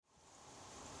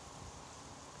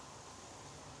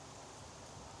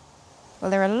Well,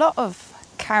 there are a lot of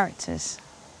characters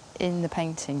in the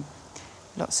painting,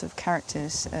 lots of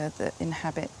characters that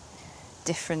inhabit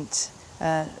different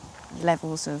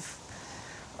levels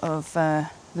of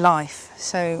life.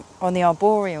 So on the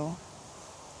arboreal,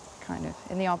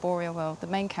 in the arboreal world, the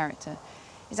main character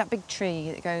is that big tree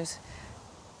that goes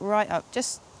right up,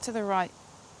 just to the right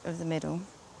of the middle.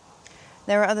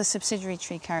 There are other subsidiary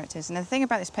tree characters, and the thing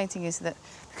about this painting is that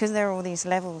because there are all these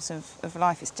levels of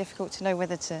life, it's difficult to know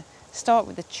whether to start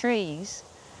with the trees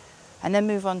and then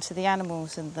move on to the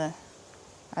animals and the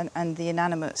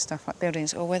inanimate stuff like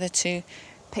buildings, or whether to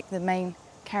pick the main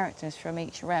characters from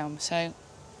each realm. So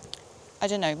I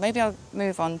don't know, maybe I'll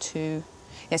move on to...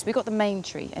 Yes, we've got the main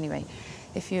tree anyway.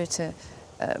 If you were to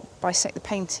bisect the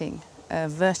painting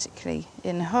vertically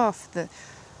in half, the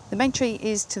main tree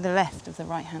is to the left of the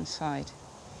right-hand side,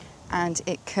 and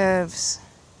it curves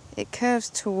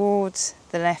towards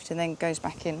the left and then goes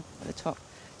back in at the top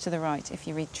to the right, if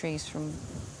you read trees from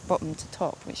bottom to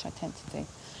top, which I tend to do.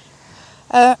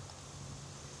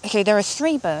 Okay, there are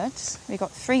 3 birds. We've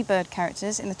got 3 bird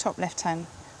characters in the top left-hand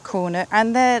corner,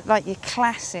 and they're like your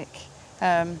classic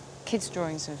kids'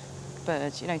 drawings of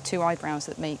birds, 2 eyebrows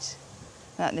that meet.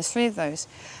 And there's 3 of those,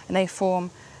 and they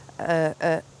form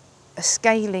a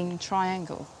scaling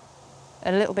triangle,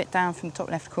 a little bit down from the top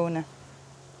left corner.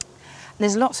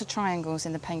 There's lots of triangles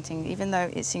in the painting, even though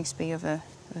it seems to be of a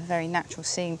very natural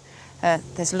scene.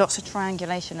 There's lots of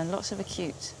triangulation and lots of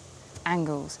acute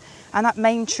angles. And that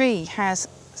main tree has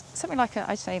something like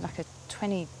I'd say like a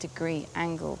 20-degree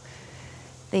angle.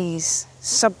 These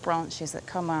sub-branches that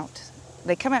come out,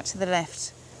 they come out to the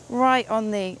left, right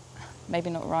on the, maybe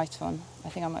not right on, I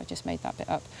think I might have just made that bit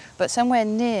up, but somewhere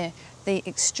near the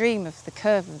extreme of the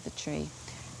curve of the tree.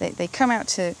 They come out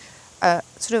to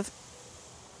sort of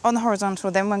on the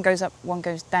horizontal, then one goes up, one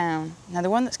goes down. Now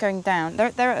the one that's going down, they're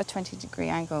at a 20-degree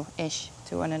angle-ish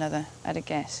to one another, at a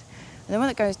guess. And the one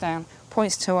that goes down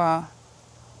points to our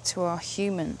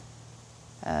human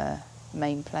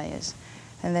main players.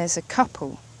 And there's a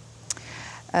couple.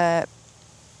 They're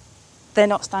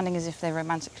not standing as if they're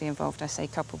romantically involved. I say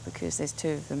couple because there's 2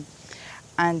 of them.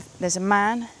 And there's a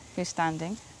man who's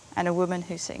standing and a woman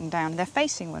who's sitting down. They're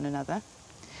facing one another.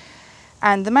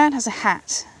 And the man has a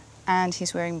hat, and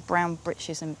he's wearing brown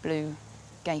breeches and blue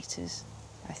gaiters,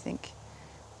 I think.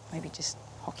 Maybe just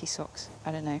hockey socks,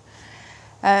 I don't know.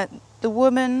 The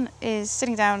woman is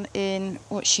sitting down in,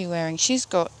 what's she wearing? She's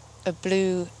got a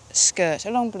blue skirt,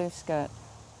 a long blue skirt,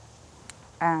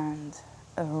 and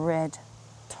a red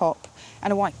top,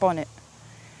 and a white bonnet.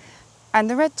 And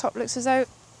the red top looks as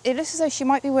though she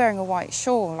might be wearing a white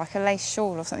shawl, like a lace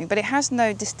shawl or something, but it has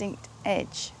no distinct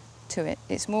edge to it.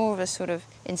 It's more of a sort of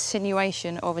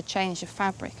insinuation of a change of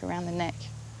fabric around the neck.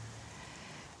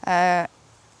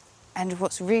 And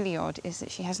what's really odd is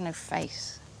that she has no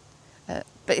face.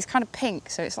 But it's kind of pink,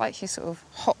 so it's like she's sort of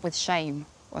hot with shame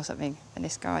or something, and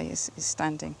this guy is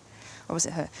standing, or was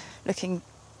it her, looking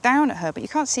down at her, but you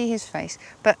can't see his face.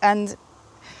 And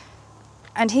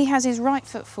he has his right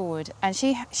foot forward, and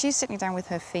she's sitting down with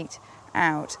her feet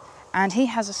out, and he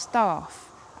has a staff,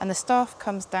 and the staff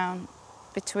comes down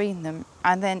between them,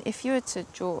 and then if you were to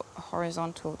draw a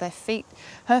horizontal,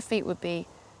 her feet would be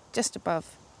just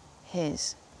above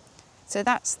his. So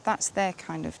that's their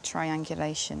kind of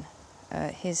triangulation.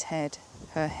 His head,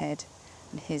 her head,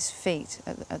 and his feet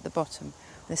at the bottom,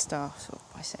 the staff sort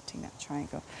of bisecting that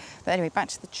triangle. But anyway, back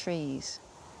to the trees.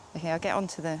 Okay, I'll get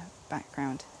onto the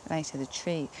background later, the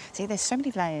tree. See, there's so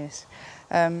many layers.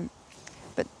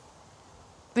 But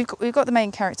we've got the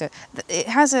main character. It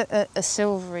has a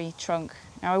silvery trunk.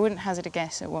 Now, I wouldn't hazard a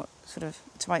guess at what sort of,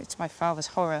 to my father's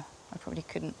horror, I probably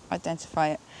couldn't identify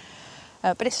it.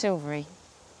 But it's silvery.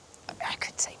 I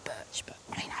could say birch, but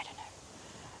I don't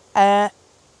know.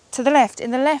 To the left,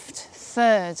 in the left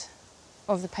third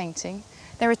of the painting,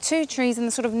 there are 2 trees in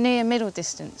the sort of near middle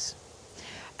distance,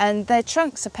 and their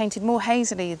trunks are painted more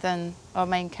hazily than our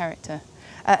main character,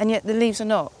 and yet the leaves are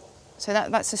not. So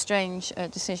that's a strange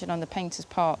decision on the painter's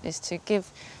part, is to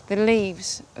give the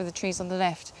leaves of the trees on the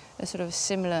left a sort of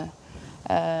similar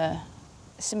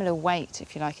weight,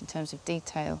 if you like, in terms of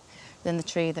detail than the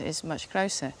tree that is much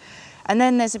closer. And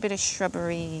then there's a bit of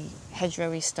shrubbery,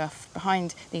 hedgerowy stuff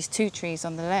behind these 2 trees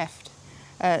on the left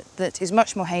that is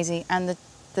much more hazy, and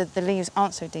the leaves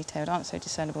aren't so detailed, aren't so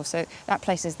discernible. So that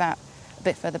places that a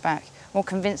bit further back, more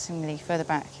convincingly further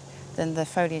back than the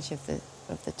foliage of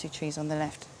the 2 trees on the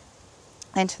left.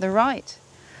 Then to the right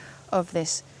of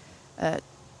this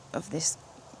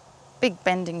big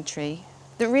bending tree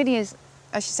that really is,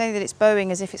 I should say that it's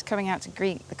bowing as if it's coming out to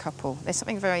greet the couple. There's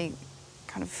something very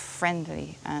kind of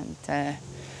friendly and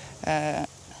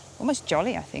almost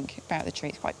jolly, I think, about the tree.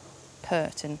 It's quite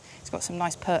pert, and it's got some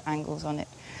nice pert angles on it.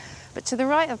 But to the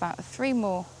right of that are 3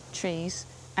 more trees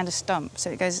and a stump. So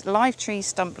it goes live tree,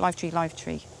 stump, live tree, live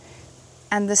tree.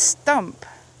 And the stump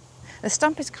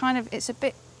is kind of, it's a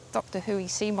bit Doctor Who-y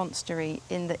sea monstery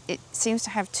in that it seems to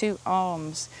have 2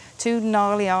 arms, 2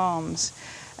 gnarly arms,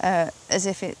 as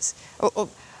if it's, I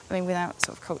mean, without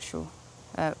sort of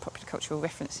popular cultural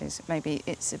references, maybe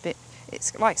it's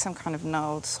like some kind of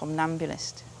gnarled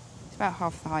somnambulist. It's about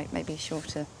half the height, maybe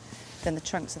shorter than the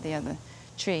trunks of the other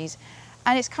trees.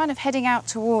 And it's kind of heading out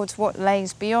towards what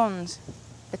lays beyond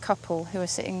the couple who are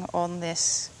sitting on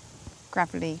this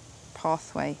gravelly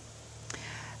pathway.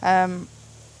 And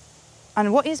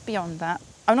what is beyond that,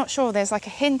 I'm not sure. There's like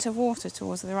a hint of water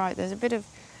towards the right. There's a bit of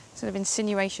sort of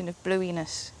insinuation of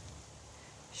bluiness,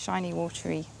 shiny,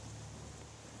 watery,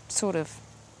 sort of,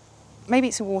 maybe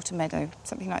it's a water meadow,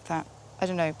 something like that. I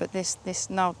don't know, but this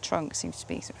gnarled trunk seems to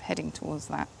be sort of heading towards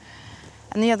that.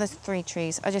 And the other 3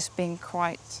 trees are just being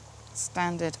quite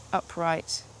standard,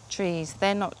 upright trees.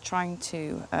 They're not trying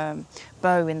to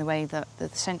bow in the way that the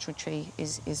central tree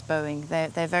is bowing.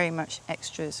 They're very much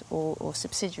extras or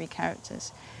subsidiary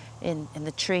characters in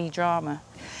the tree drama.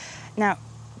 Now,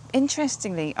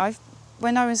 interestingly,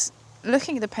 when I was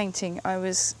looking at the painting, I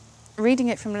was reading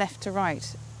it from left to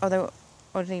right, although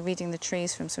oddly reading the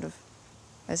trees from sort of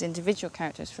as individual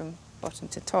characters from bottom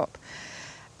to top.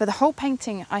 But the whole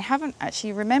painting I haven't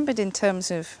actually remembered in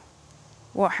terms of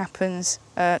what happens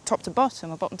top to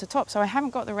bottom or bottom to top. So I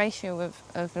haven't got the ratio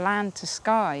of land to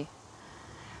sky.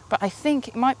 But I think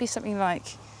it might be something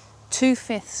like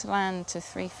 2/5 land to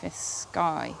 3/5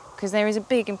 sky, because there is a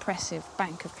big impressive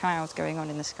bank of clouds going on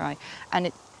in the sky.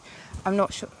 And I'm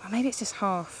not sure, maybe it's just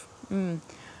half.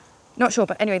 Not sure,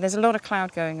 but anyway, there's a lot of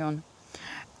cloud going on.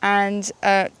 And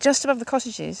just above the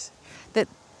cottages,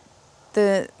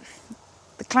 the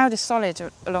cloud is solid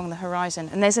along the horizon,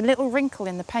 and there's a little wrinkle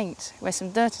in the paint where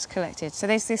some dirt is collected. So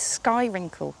there's this sky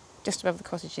wrinkle just above the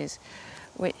cottages,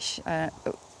 which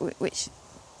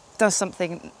does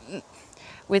something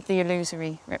with the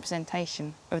illusory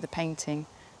representation of the painting,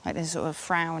 like there's a sort of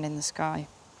frown in the sky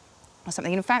or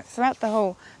something. And in fact, throughout the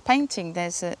whole painting,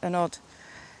 there's an odd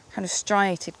kind of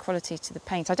striated quality to the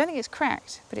paint. I don't think it's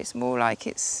cracked, but it's more like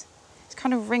it's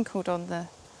kind of wrinkled on the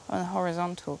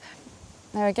horizontal.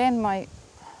 Now again, my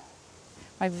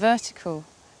vertical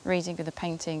reading of the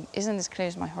painting isn't as clear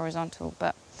as my horizontal,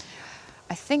 but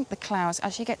I think the clouds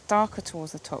actually get darker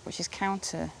towards the top, which is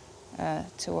counter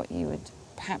to what you would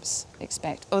perhaps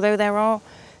expect. Although there are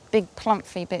big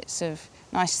plumpy bits of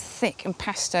nice thick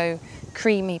impasto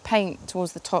creamy paint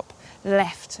towards the top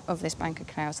left of this bank of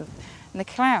clouds. And the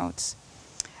clouds,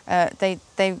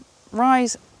 they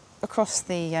rise across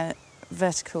the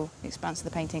vertical expanse of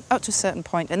the painting up to a certain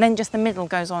point, and then just the middle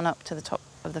goes on up to the top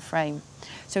of the frame.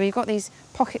 So we've got these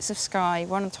pockets of sky,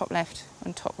 one on the top left,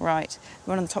 one top right. The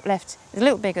one on the top left is a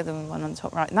little bigger than the one on the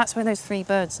top right, and that's where those 3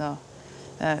 birds are,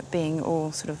 being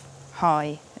all sort of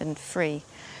high and free.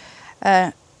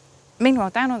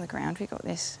 Meanwhile, down on the ground, we've got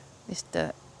this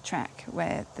dirt track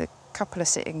where the couple are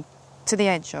sitting to the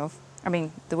edge of,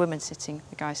 the woman's sitting,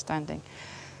 the guy's standing.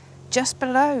 Just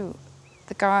below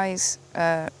the guy's,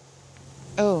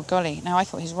 oh golly, now I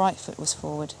thought his right foot was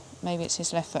forward. Maybe it's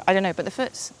his left foot, I don't know, but the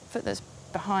foot that's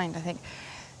behind, I think,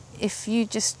 if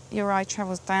your eye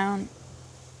travels down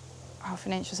half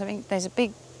an inch or something, there's a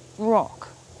big rock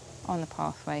on the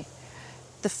pathway.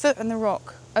 The foot and the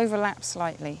rock overlap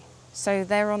slightly, so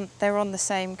they're on the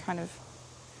same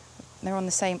they're on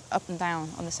the same up and down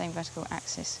on the same vertical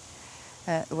axis,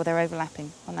 or they're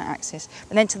overlapping on that axis.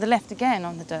 And then to the left again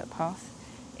on the dirt path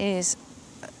is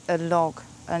a log,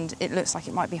 and it looks like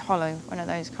it might be hollow, one of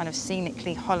those kind of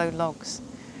scenically hollow logs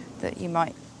that you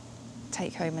might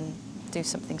take home and do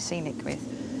something scenic with.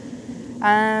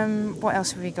 What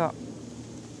else have we got?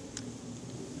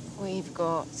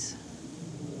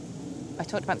 I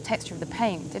talked about the texture of the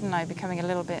paint, didn't I? Becoming a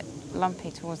little bit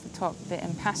lumpy towards the top, a bit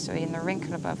impasto-y in the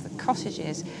wrinkle above the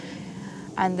cottages,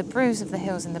 and the bruise of the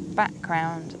hills in the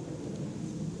background.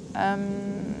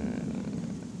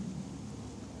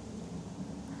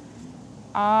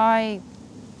 I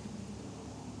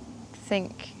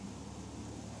think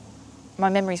my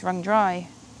memory's run dry,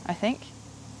 I think.